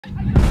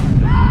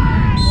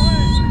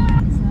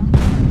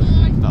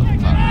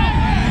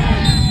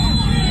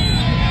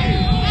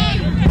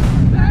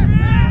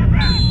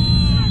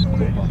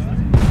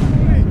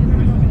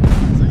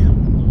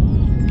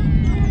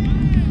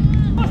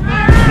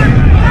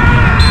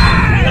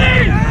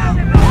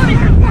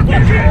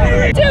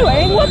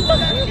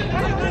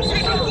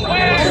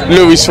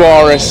Luis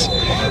Suarez.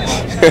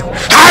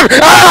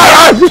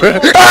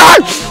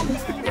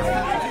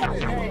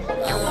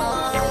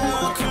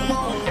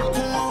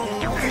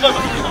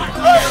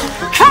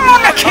 Come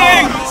on, the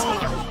Kings!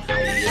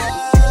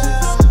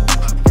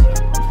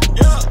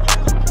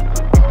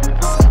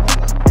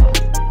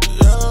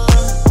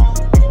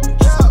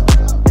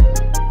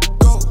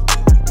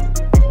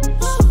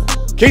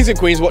 Kings and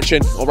Queens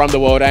watching around the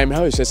world, I am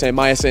host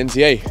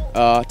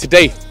SMISNTA.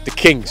 Today, the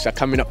Kings are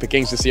coming up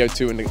against the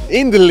CO2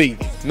 in the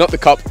league, not the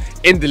cup,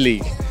 in the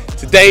league.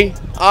 Today,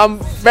 I'm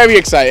very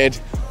excited.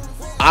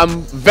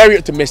 I'm very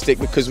optimistic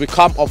because we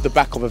come off the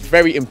back of a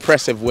very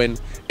impressive win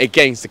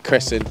against the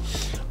Crescent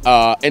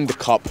in the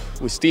cup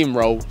with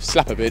steamroll,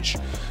 slap a bitch.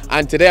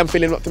 And today I'm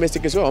feeling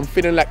optimistic as well. I'm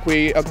feeling like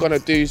we are gonna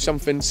do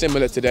something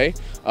similar today,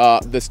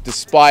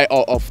 despite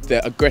of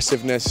the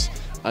aggressiveness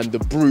and the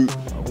brute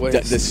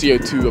that the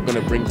CO2 are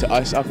gonna bring to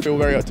us. I feel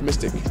very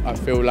optimistic. I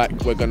feel like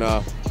we're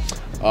gonna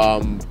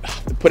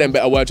put in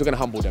better words. We're gonna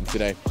humble them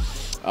today.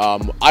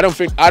 I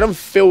don't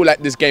feel like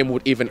this game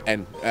would even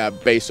end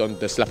based on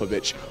the slapper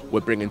bitch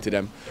we're bringing to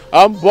them.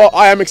 But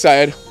I am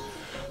excited,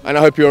 and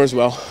I hope you're as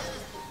well.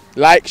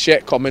 Like,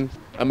 share, comment,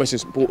 and most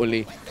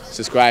importantly,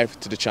 subscribe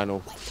to the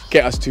channel.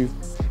 Get us to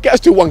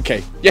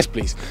 1K. Yes,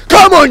 please.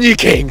 Come on, you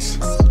Kings!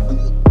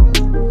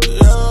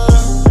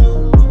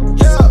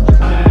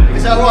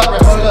 Is that right, Ref?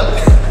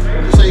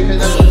 Just so you can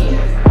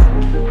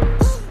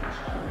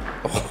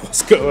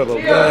What's going on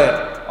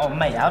there? Oh,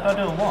 mate, how do I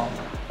do a one?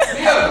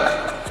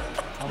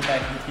 I'm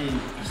very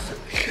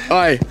confused.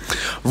 Alright,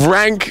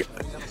 rank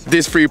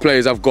these three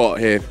players I've got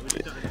here.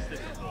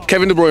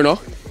 Kevin De Bruyne,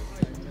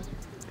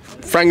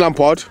 Frank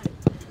Lampard,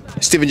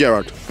 Steven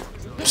Gerrard.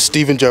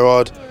 Steven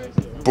Gerrard,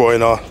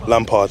 Bruyne,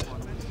 Lampard.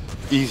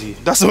 Easy.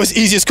 That's the most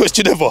easiest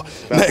question ever.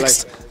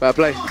 Next. Fair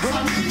play.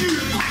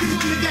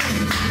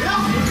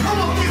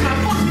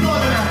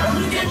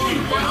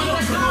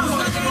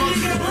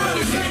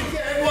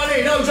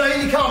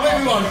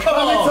 Everyone, come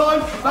on.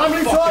 How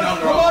many times?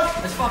 Come on.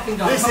 Let's fucking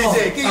go. This is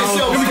it. Get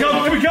yourself.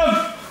 Here we come.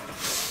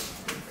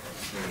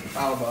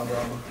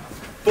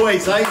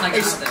 Boys,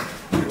 it's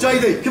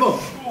JD, come on.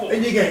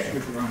 In you get.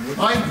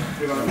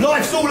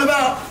 Life's all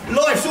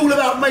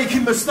about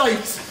making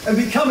mistakes and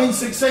becoming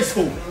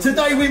successful.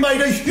 Today we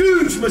made a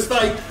huge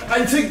mistake,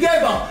 and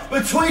together,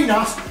 between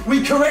us,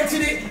 we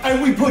corrected it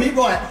and we put it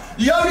right.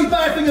 The only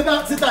bad thing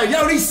about today, the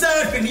only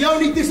sad thing, the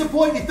only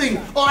disappointing thing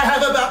I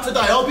have about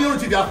today, I'll be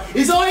honest with you,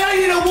 is I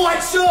ain't in a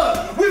white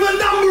shirt with a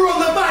number on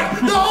the back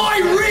that I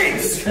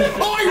ripped.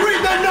 I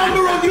ripped that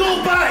number on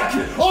your back.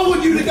 I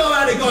want you to go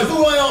out there, guys.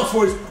 All I ask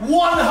for is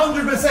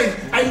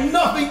 100% and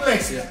nothing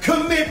less.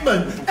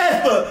 Commitment,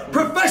 effort,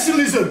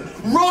 professionalism.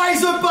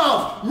 Rise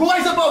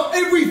above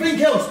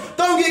everything else.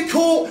 Don't get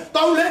caught.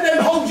 Don't let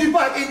them hold you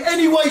back in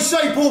any way,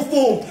 shape or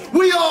form.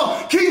 We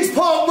are Kings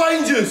Park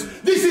Rangers.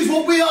 This is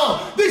what we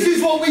are. This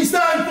is what we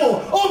stand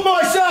for. On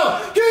my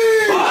shout,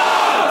 Kings!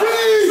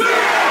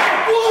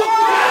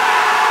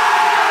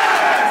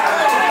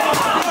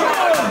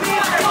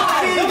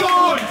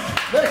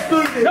 Let's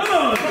do this. Come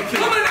on.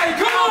 Come on, hey,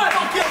 come on.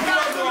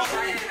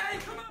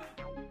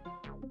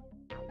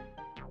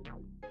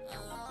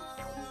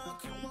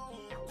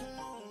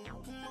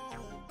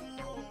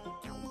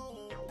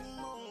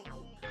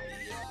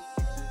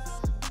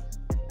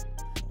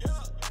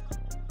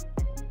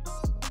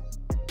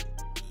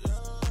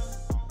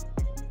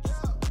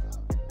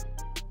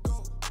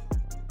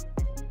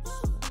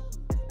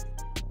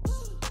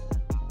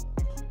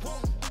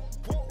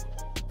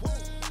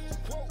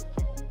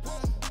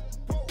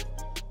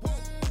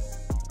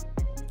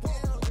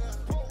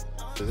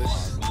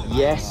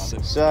 Yes,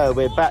 so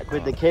we're back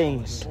with the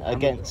Kings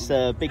against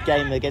a big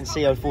game against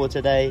CO4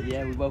 today.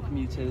 Yeah, we welcome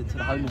you to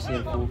the home of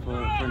CO4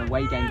 for an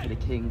away game for the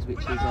Kings, which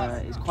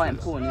is quite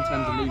important in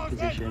terms of league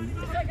position,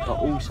 but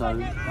also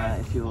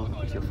if you're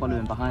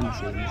following behind the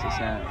scenes,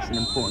 it's an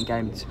important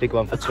game. It's a big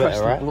one for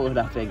Twitter, right? Board,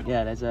 I think.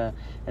 Yeah, there's a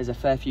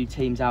fair few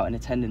teams out in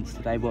attendance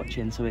today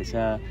watching, so it's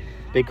a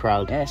big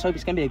crowd. Yeah, so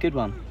it's going to be a good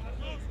one.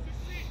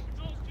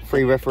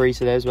 3 referees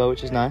today as well,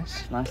 which is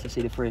nice. It's nice to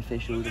see the 3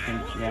 officials. I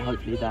think, yeah,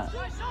 hopefully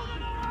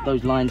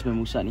those linesmen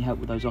will certainly help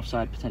with those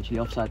potentially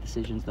offside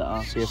decisions that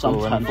are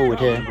sometimes running forward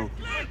here.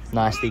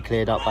 Nicely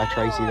cleared up by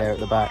Tracy there at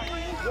the back.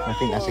 I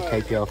think that's a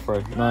KPR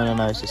throw.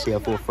 No, it's a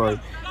CO4 throw.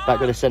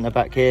 Back with the centre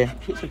back here.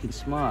 It's looking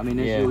smart. I mean,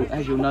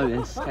 as you'll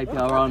notice,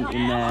 KPR aren't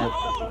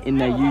in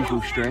their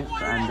usual strip,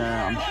 and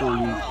I'm sure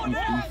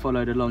you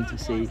followed along to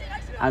see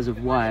as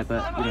of why.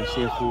 But you know,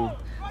 CO4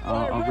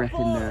 are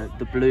repping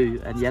the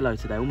blue and yellow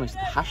today, almost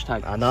the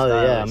hashtag. I know,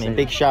 yeah. I mean,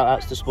 big shout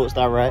outs to Sports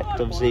Direct.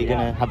 Obviously, you're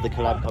going to have the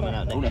collab coming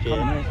out next year.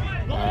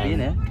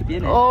 Could be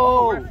in there.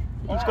 Oh,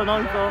 he's gone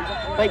over.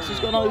 Bakes has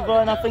gone over,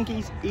 and I think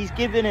he's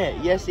given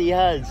it. Yes, he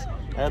has.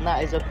 And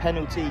that is a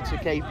penalty to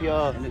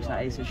KPR. It looks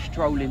like he's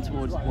strolling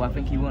towards the ball. I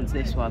think he wants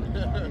this one.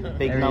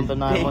 Big number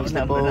 9 wants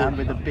the ball.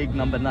 With a big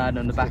number 9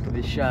 on the back of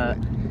his shirt.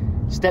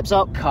 Steps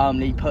up.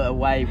 Calmly put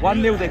away.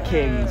 1-0 the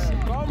Kings.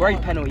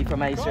 Great penalty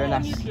from Asa, and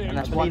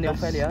that's 1-0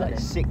 fairly early. Like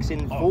 6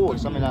 in 4,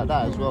 something like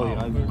that as well. You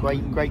know,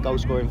 great goal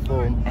scoring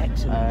form.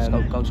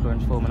 Excellent goal scoring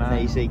form. And there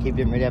you see, Keep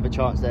didn't really have a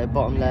chance there.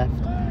 Bottom left,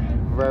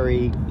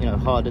 very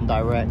hard and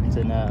direct,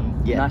 and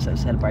yeah. Nice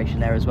little celebration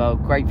there as well.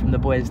 Great from the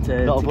boys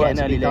to get an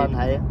early lead.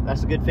 Hey?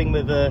 That's a good thing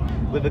with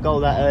a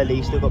goal that early.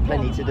 You still got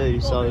plenty to do.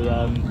 So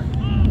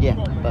yeah,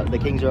 but the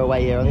Kings are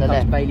away here on the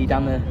left. Bailey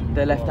down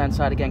the left hand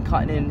side again,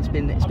 cutting in.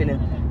 It's been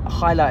a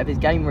highlight of his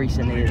game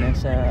recently, and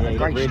it's a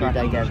great really strike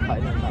again.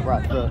 Cutting in that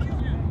right foot.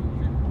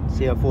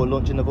 CO4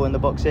 launching the ball in the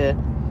box here,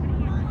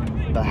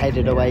 but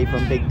headed away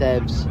from Big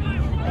Devs.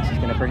 This is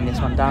going to bring this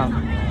one down.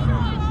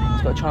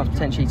 He's got a chance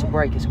potentially to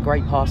break. It's a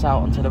great pass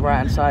out onto the right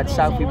hand side.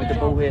 Southie with the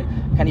ball here.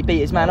 Can he beat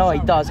his man? Oh, he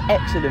does.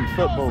 Excellent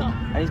football.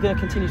 And he's going to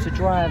continue to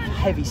drive.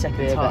 Heavy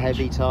second touch.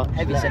 Heavy touch.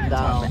 Heavy second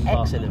touch.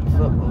 Excellent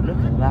football. Look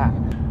at that.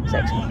 It's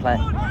excellent play.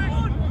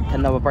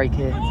 Can Noah break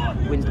here?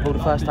 Wins the ball the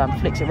first time.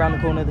 Flicks it around the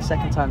corner the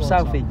second time.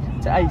 Southie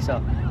to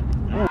Asa.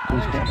 Oh,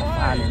 he's got a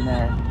foul in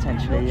there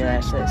potentially. Yeah,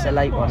 so it's a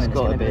late one. It's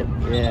got a bit.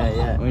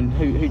 Yeah. I mean,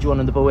 who do you want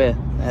on the ball here,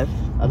 Ev?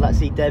 I'd like to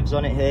see Devs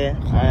on it here.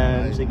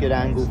 It's a good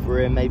angle for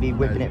him. Maybe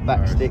whipping it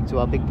back stick to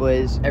our big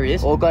boys. There he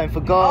is. Or going for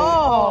goal.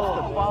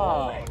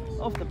 Oh,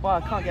 off the bar.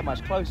 Can't get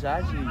much closer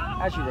as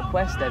you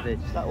request, David.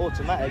 It's like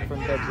automatic from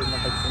Devs in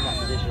that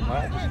position,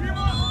 right?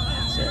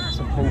 It's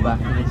a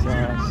pullback, and it's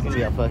going to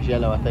be our first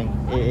yellow, I think.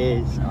 It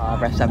is.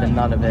 Refs having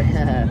none of it.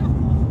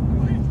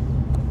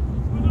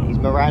 He's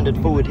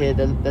Mirandaed forward here,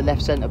 the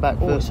left centre back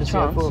for it's a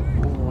chance.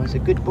 Oh, it's a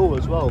good ball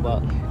as well,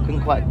 but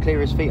couldn't quite clear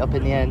his feet up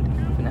in the end.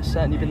 I think that's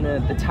certainly been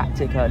the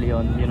tactic early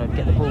on.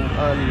 Get the ball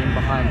early in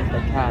behind if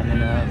they can,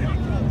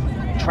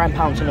 and try and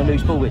pounce on a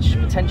loose ball, which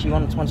potentially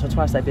once or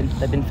twice they've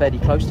been fairly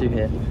close to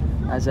here.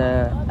 As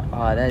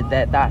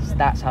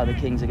that's how the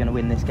Kings are going to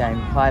win this game.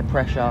 High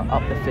pressure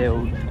up the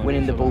field,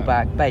 winning the ball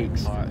back.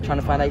 Bakes trying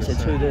to find Asa.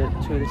 Two of the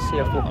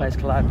CO4 players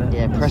collide.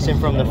 Yeah, pressing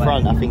from the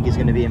front I think is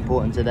going to be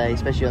important today,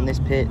 especially on this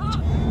pitch.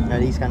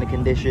 These kind of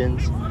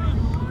conditions.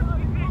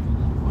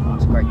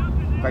 It's great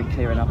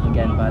clearing up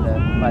again by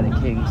the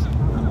Kings.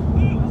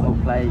 Well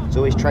played. It's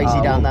always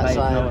Tracy down that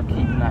side. Noah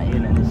keeping that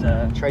in, and it's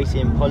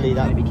Tracy and Polly.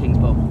 That would be Kings'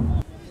 ball.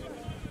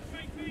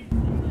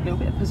 A little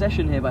bit of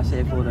possession here by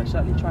CO4 though,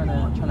 certainly trying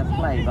to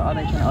play, but are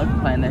they trying to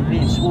overplay? And they're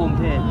being swarmed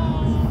here.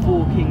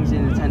 4 Kings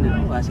in attendance.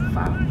 Oh, that's a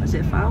foul. Is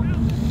it a foul?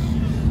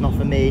 Not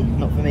for me,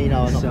 no,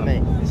 not for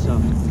me.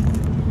 So,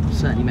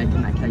 certainly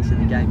making that case in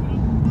the game.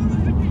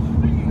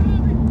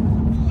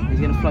 He's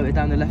going to float it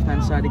down the left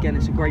hand side again.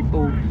 It's a great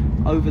ball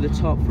over the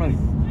top float.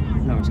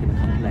 Noah's going to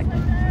come collect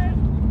it.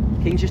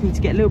 Kings just need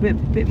to get a little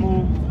bit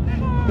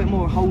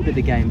more hold of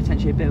the game,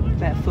 potentially a bit of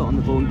better foot on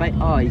the ball.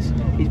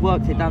 And he's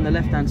worked it down the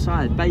left hand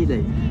side.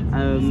 Bailey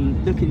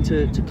looking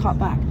to cut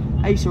back.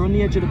 Asa on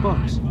the edge of the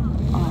box.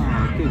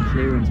 Good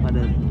clearance by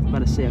the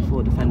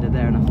CF4 defender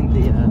there, and I think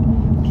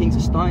the Kings are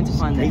starting to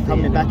find their feet. Keep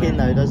coming back in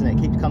though, doesn't it?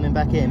 Keeps coming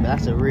back in, but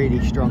that's a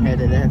really strong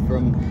header there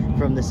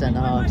from the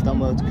centre half. It's done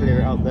well to clear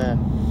it up there.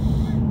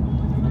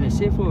 And the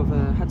CF4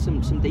 have had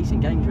some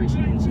decent games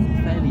recently and some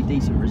fairly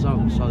decent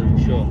results. So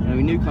sure,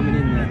 we knew coming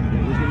in that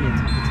it was going to be a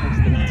tougher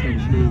test than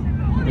potentially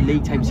the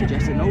league tape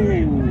suggested.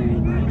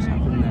 What's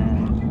happened there?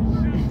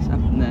 What's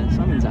happened there?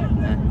 Something's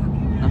happened there.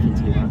 Nothing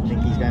too much. I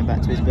think he's going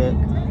back to his book.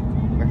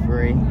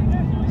 Referee.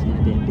 He's going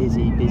to be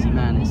a busy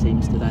man, it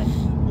seems, today.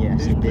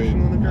 Yes, indeed.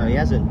 No, he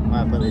hasn't.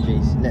 My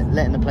apologies.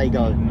 Letting the play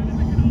go.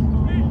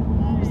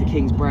 As the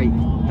Kings break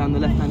down the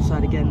left-hand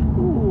side again.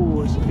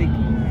 Ooh, it's a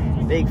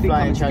big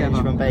flying challenge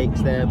from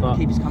Bakes there, but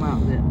keepers come out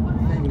with it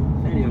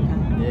fairly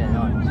okay. Yeah,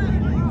 nice.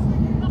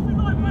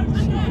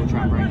 We'll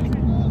try and break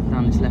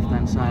down this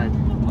left-hand side.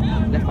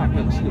 Left back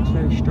looks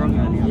very strong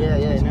earlier.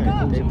 Yeah,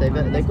 no.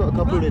 They've got a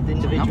couple of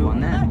individual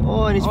one there.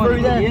 Oh, and it's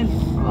through there.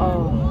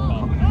 Oh,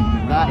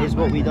 that is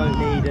what we don't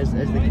need as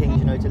the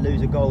Kings, to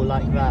lose a goal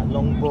like that.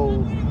 Long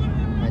ball.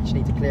 I just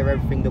need to clear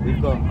everything that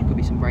we've got. Could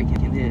be some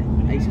breaking in here.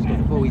 Ace has got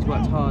the ball. He's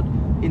worked hard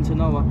into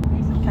Noah.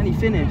 Can he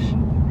finish?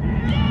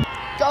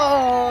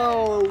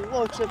 Oh,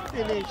 what a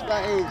finish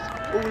that is.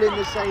 All in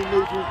the same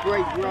movement.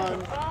 Great run,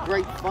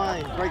 great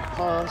find, great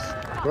pass,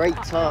 great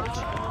touch,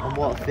 and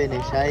what a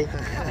finish, hey?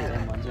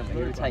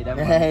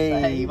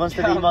 Hey, he wants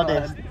to be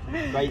modest.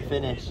 Great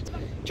finish.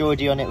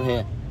 Georgie on it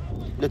here.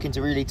 Looking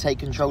to really take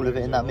control of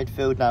it in that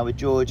midfield now with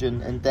George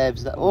and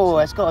Devs.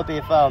 It's got to be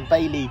a foul. And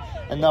Bailey,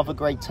 another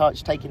great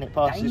touch, taking it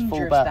past his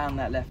fullback. Down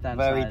that left-hand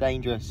Very side.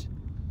 dangerous.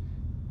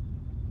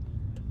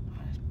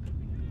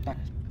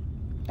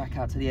 Back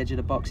out to the edge of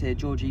the box here.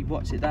 Georgie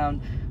whats it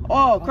down.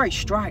 Oh, great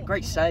strike,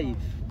 great save.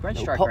 Great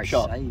strike, great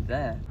save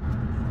there.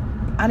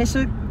 And it's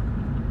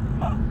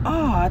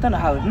I don't know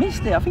how it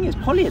missed it. I think it's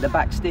Polly at the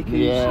back stick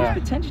who's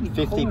potentially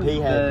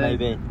 50p head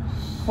maybe.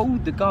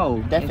 Called the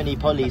goal. Definitely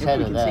Polly's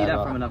header there. You can see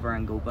that from another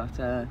angle, but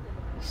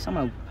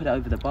somehow put it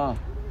over the bar.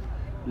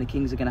 And the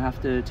Kings are going to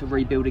have to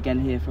rebuild again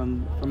here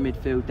from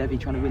midfield. Devi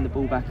trying to win the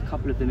ball back, a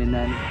couple of them in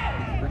there.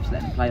 Refs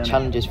letting them play on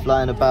Challenges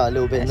flying about a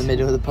little bit in the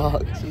middle of the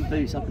park. Some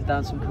boots up and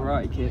down, some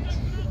karate kicks.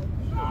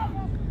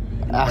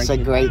 That's a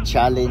great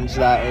challenge,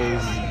 that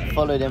is.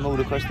 followed him all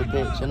across the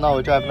pitch, and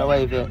Noah driving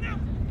away with it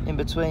in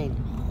between.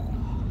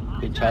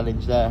 Good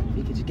challenge there.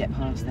 He could just get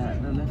past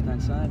that the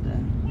left-hand side there.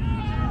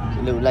 It's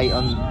a little late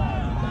on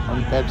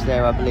Debs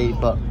there, I believe,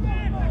 but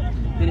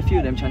been a few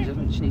of them challenges.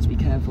 I just need to be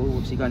careful.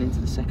 Obviously, going into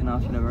the second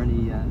half, you know, we're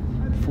only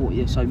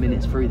 40 or so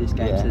minutes through this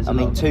game. yeah. So I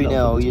mean,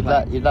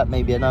 2-0. You'd like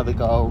maybe another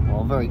goal,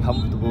 or a very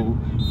comfortable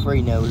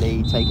 3-0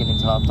 lead taken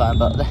into half time.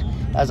 But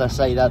as I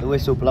say that, the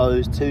whistle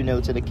blows.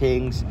 2-0 to the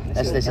Kings.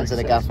 Let's listen to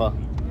the gaffer.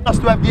 Us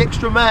to have the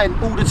extra man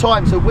all the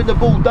time, so when the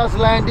ball does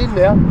land in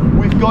there,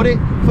 we've got it.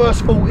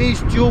 First ball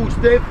is George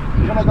Dev.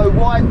 Can I go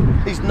wide?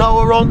 Is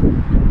Noah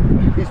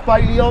on? Is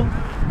Bailey on?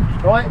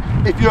 Right?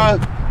 If you're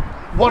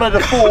one of the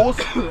fours,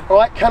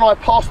 right? Can I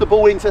pass the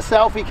ball into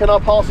Southie? Can I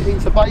pass it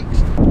into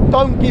Bakes?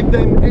 Don't give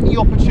them any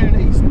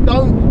opportunities.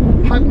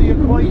 Don't have the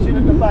equation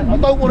at the back. I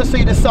don't want to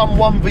see the Sun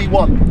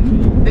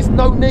 1v1. There's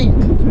no need.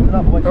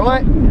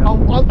 Alright? And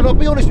I'll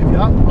be honest with you,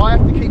 I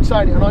have to keep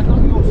saying it, and I know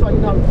you're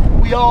saying no.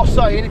 We are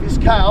saying, if it's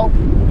Cal,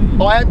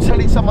 I am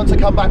telling someone to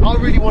come back. I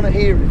really want to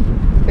hear it.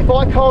 If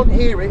I can't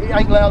hear it, it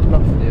ain't loud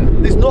enough.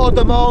 There's not a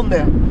demand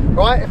there.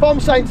 Right? If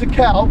I'm saying to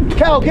Cal,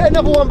 get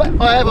another one back,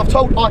 I've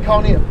told I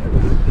can't hear.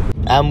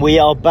 And we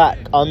are back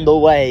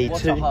underway.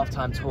 What's a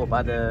half-time tour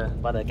by the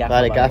gaffer?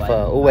 By the gaffer,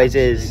 always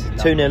is.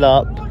 2-0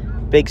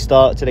 up, big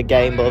start to the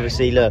game, but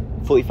obviously, look,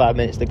 45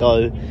 minutes to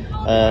go.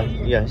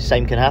 Yeah,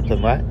 same can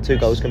happen, right? 2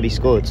 goals can be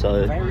scored.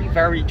 So very,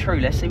 very true.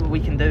 Let's see what we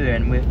can do,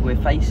 and we're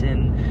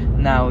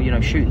facing now, you know,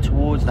 shooting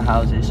towards the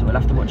houses, so we'll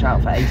have to watch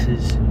out for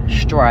Ace's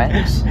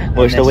strikes.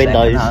 Watch the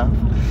windows.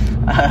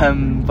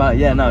 But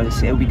yeah, no,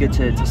 it'll be good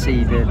to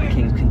see the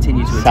Kings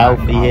continue to attack.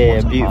 Southie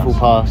here, beautiful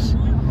pass.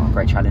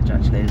 Great challenge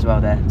actually as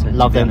well there.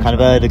 Love them kind of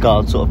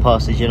Erdegaard sort of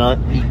passes, you know.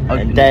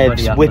 And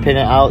Debs whipping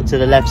it out to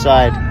the left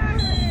side.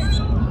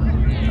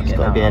 It's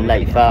got to be a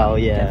late foul,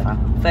 yeah.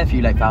 Fair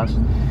few late fouls.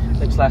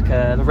 Looks like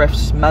the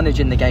ref's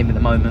managing the game at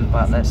the moment,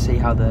 but let's see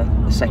how the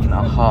second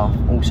half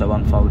also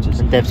unfolds.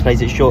 And Debs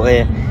plays it short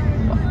here.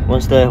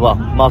 Lawrence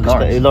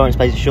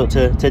plays it short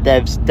to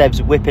Debs.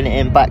 Debs whipping it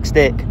in, back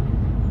stick.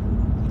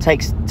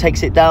 Takes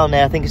it down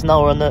there. I think it's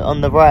Noah on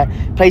the right.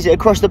 Plays it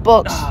across the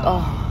box.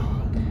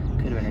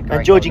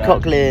 And Georgie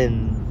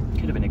Coughlin.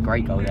 Could have been a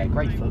great goal there,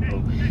 great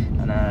football.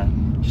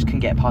 And just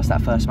couldn't get past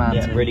that first man.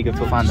 Yeah, really good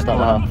football to start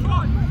the half.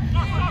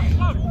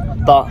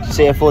 But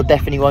CF4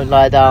 definitely won't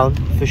lie down,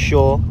 for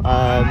sure.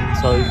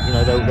 So, you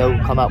know, they'll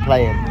come out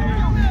playing.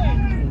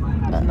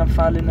 Another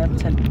foul in there,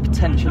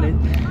 potentially.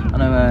 I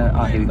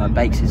know, here we go,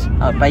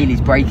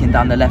 Bailey's breaking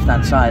down the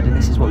left-hand side, and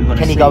this is what we want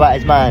to see. Can he go at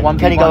his man?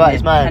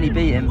 Can he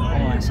beat him?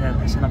 Oh, it's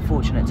an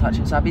unfortunate touch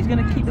inside, but he's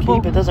going to keep the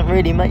ball. Keeper doesn't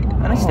really make...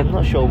 I'm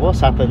not sure what's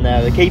happened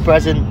there. The keeper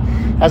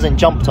hasn't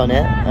jumped on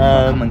it.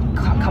 Come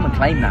and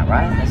claim that,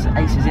 right? As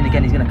Ace is in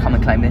again, he's going to come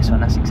and claim this one.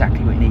 That's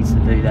exactly what he needs to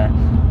do there.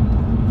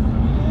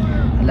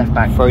 Left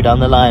back. Throw down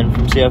the line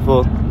from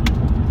CF4.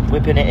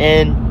 Whipping it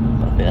in.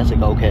 I think that's a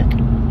goal kick.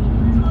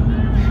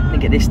 I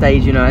think at this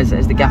stage, you know, as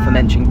the gaffer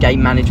mentioned,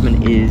 game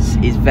management is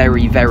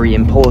very, very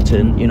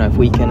important. You know, if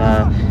we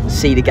can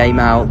see the game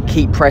out,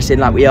 keep pressing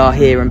like we are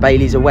here, and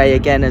Bailey's away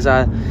again as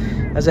I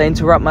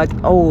interrupt my...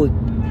 Oh,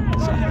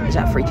 is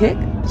that a free kick?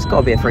 It's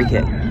got to be a free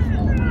kick.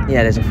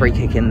 Yeah, there's a free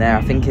kick in there.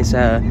 I think it's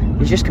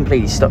he's just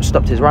completely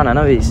stopped his run. I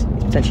know he's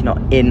potentially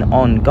not in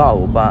on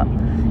goal, but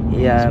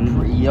it's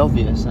pretty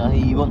obvious.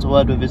 He wants a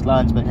word with his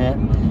linesman here,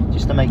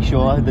 just to make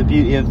sure. The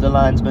beauty of the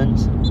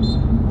linesman's.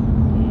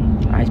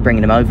 He's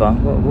bringing him over.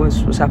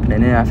 What's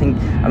happening here? I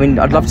mean,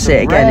 I'd love to see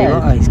it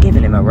again. He's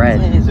giving him a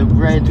red. It is a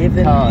red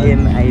card.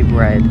 Him a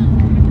red,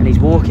 and he's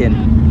walking.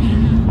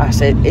 I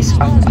said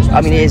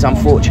I mean, it is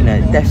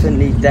unfortunate.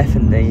 Definitely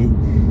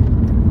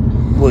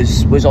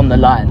was on the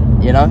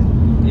line. You know.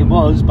 It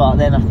was, but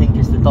then I think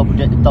it's the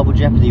double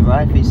jeopardy,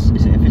 right? If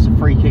it's a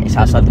free kick, it's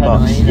outside the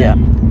box.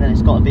 Then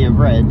it's got to be a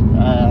red.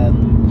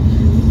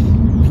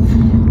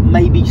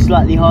 Maybe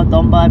slightly hard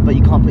done by, but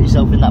you can't put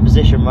yourself in that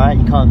position, right?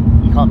 You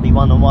can't be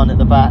one-on-one at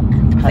the back.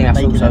 I think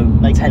that's also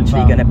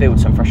potentially going to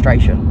build some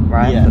frustration,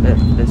 right, for the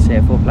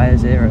CF4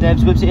 players here.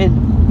 Debs whips it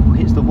in,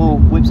 hits the wall,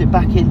 whips it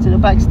back into the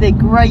back stick.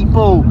 Great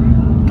ball.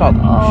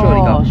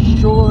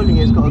 Surely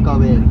it's got to go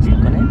in. It's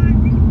not gone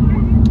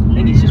in. I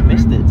think he's just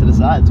missed it to the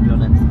side, to be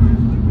honest.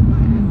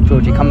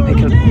 Georgie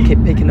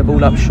picking the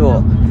ball up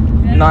short.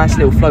 Nice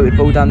little floated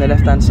ball down the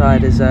left-hand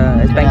side as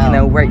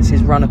Benkinel rates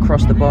his run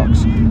across the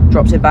box,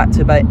 drops it back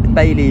to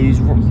Bailey, who's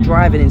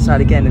driving inside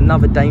again.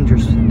 Another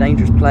dangerous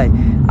play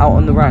out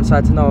on the right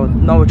side to Noah.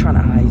 Noah trying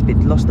to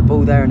lost the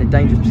ball there in a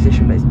dangerous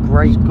position, but it's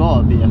great. It's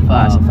got to be a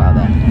foul. It's a foul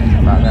there.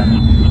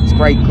 It's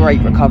great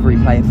recovery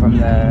play from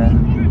the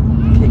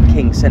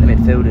Kings centre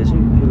midfielders.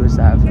 Who was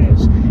that? I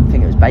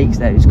think it was Bakes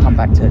there who's come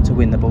back to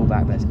win the ball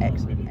back. That's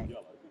excellent.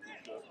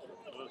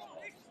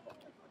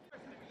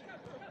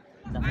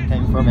 Nothing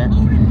came from it.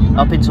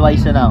 Up into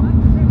Asa now.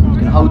 He's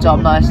going to hold up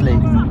nicely.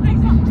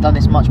 He's done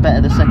this much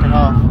better the second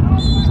half.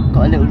 He's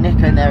got a little nick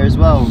in there as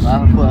well.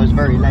 I thought it was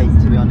very late,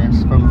 to be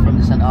honest, from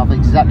the centre up.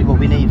 Exactly what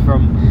we need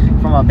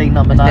from our big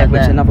number 9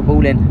 there. Another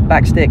ball in,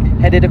 back stick,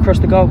 headed across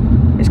the goal.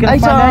 It's going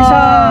to find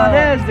Asa.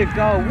 There's the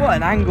goal. What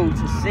an angle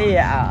to see it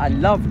at. I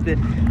love the.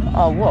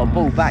 Oh, what a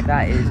ball back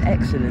that is.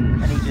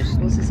 Excellent. And he just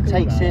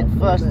takes it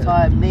first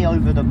time, knee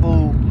over the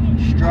ball,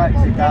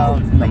 strikes it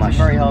down. Makes it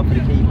very hard for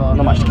the keeper.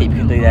 Not much the keeper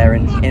can do there,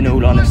 in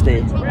all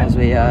honesty, as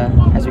we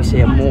see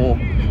a more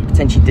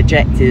potentially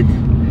dejected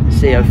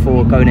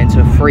CO4 going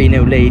into a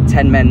 3-0 lead.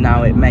 10 men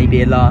now. It may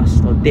be a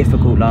last or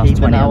difficult last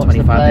Keeper 20 or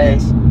 25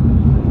 minutes.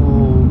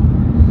 Ooh,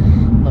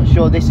 not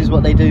sure this is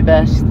what they do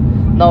best.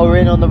 Noah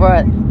in on the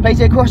right,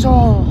 plays it across.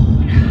 Oh,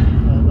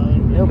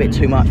 a little bit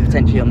too much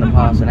potentially on the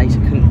pass, and Asa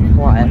couldn't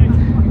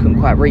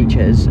quite reach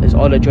it as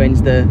Ola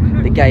joins the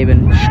game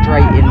and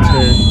straight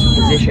into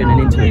position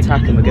and into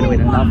attack, and we're going to win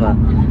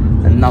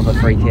another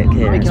free kick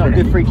here. Making up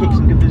good free kicks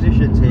and good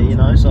positions here, you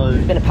know. So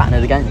it's been a pattern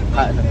of the game.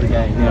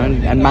 You know,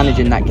 and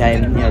managing that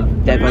game. You know,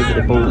 Dev over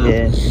the ball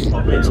here,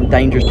 some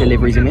dangerous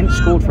deliveries. I mean,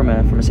 scored from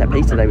a set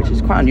piece today, which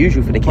is quite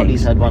unusual for the Kings.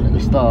 He's had one at the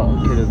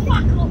start.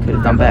 Could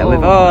have done better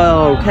with.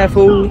 Oh,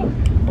 careful.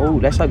 Oh,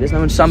 let's hope there's no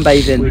one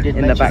sunbathing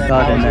in the back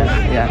garden there.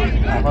 Yeah,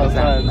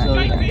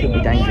 that could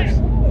be dangerous.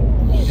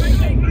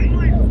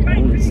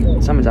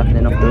 Something's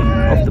happening off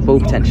the ball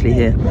potentially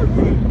here.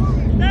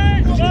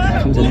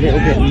 Becomes a little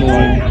bit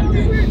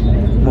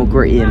more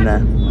gritty in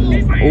there.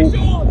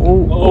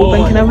 Oh,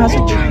 Bencanel has a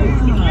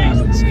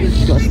chance.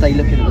 He's got to stay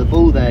looking at the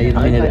ball there, you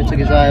know. He took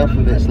his eye off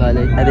of it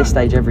slightly. At this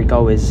stage, every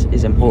goal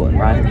is important,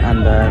 right?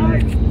 And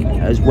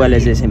as well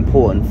as it's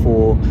important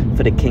for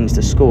the Kings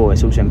to score,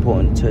 it's also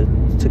important to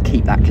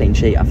keep that clean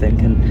sheet, I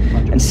think,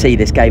 and see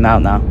this game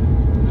out now.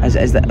 As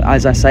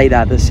I say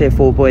that, the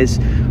CO4 boys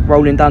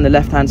rolling down the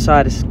left-hand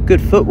side. It's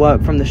good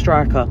footwork from the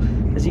striker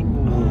as he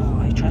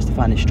tries to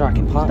find his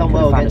striking partner. Done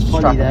well against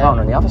Polly there.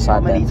 On the other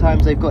side. Not many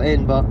times they've got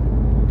in, but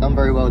done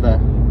very well there.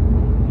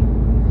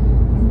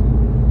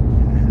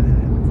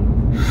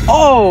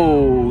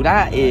 Oh,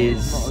 that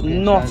is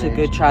not a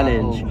good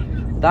challenge.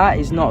 That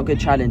is not a good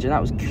challenge, and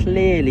that was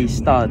clearly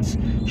studs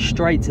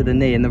straight to the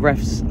knee, and the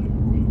refs.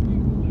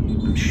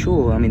 I'm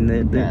sure. I mean,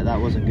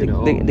 that wasn't good at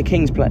all. The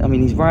Kings play. I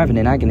mean, he's writhing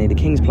in agony. The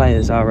Kings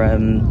players are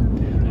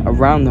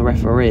around the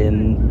referee,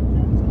 and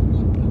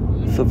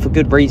for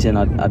good reason,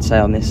 I'd say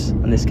on this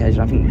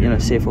occasion. I think, you know,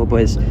 CO4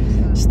 boys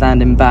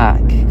standing back,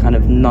 kind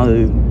of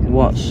know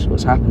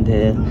what's happened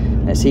here.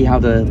 Let's see how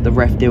the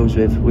ref deals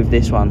with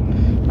this one,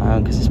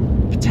 because it's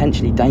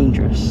potentially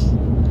dangerous.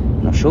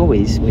 I'm not sure what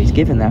he's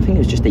given there. I think it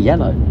was just a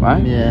yellow,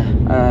 right?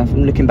 Yeah.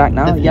 From looking back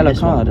now, definitely a yellow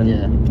card,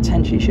 and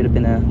potentially should have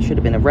been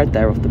a red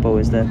there off the ball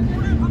as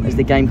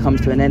the game comes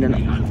to an end. And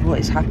what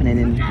is happening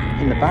in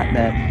the back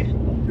there?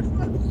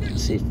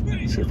 See if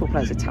four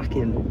players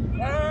attacking.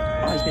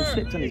 Oh, he's been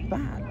flipped on his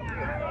back.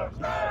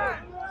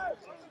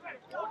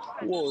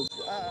 What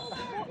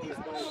the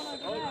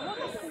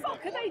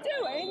fuck are they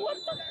doing? What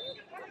the?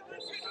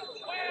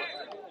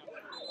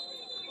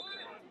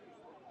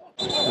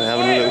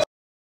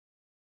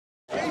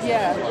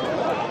 Yeah.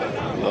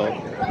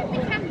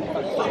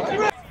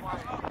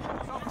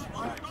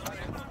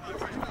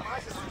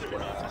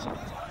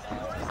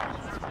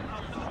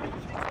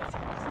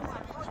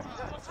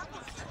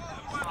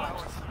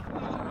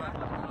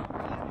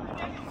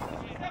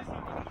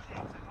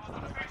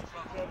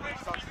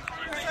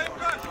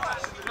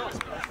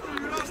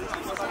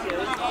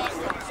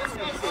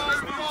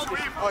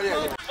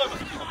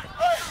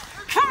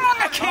 Come on,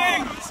 the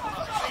Kings!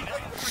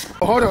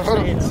 Hold on.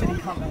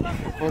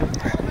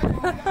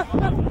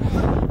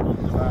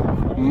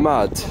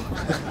 Mad.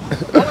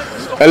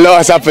 A lot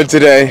has happened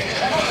today.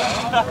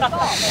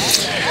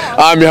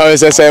 I'm your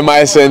host,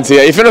 SAMISNT.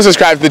 If you're not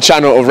subscribed to the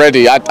channel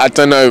already, I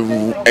don't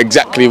know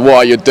exactly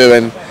what you're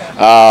doing.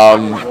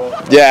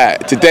 Yeah,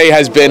 today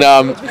has been,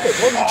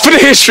 for the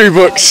history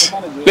books,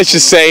 let's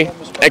just say,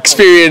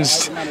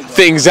 experienced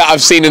things that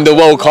I've seen in the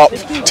World Cup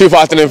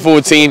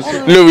 2014,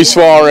 Luis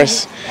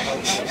Suarez.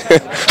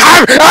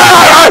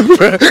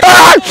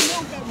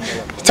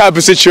 Type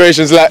of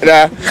situations like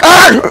that.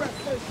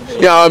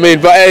 You know what I mean?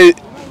 But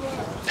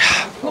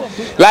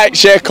like,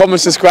 share,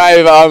 comment,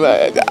 subscribe.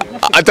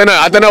 I don't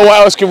know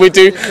what else can we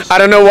do. I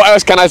don't know what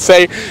else can I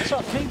say.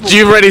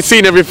 You've already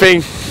seen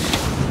everything.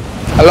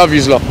 I love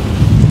you, lot.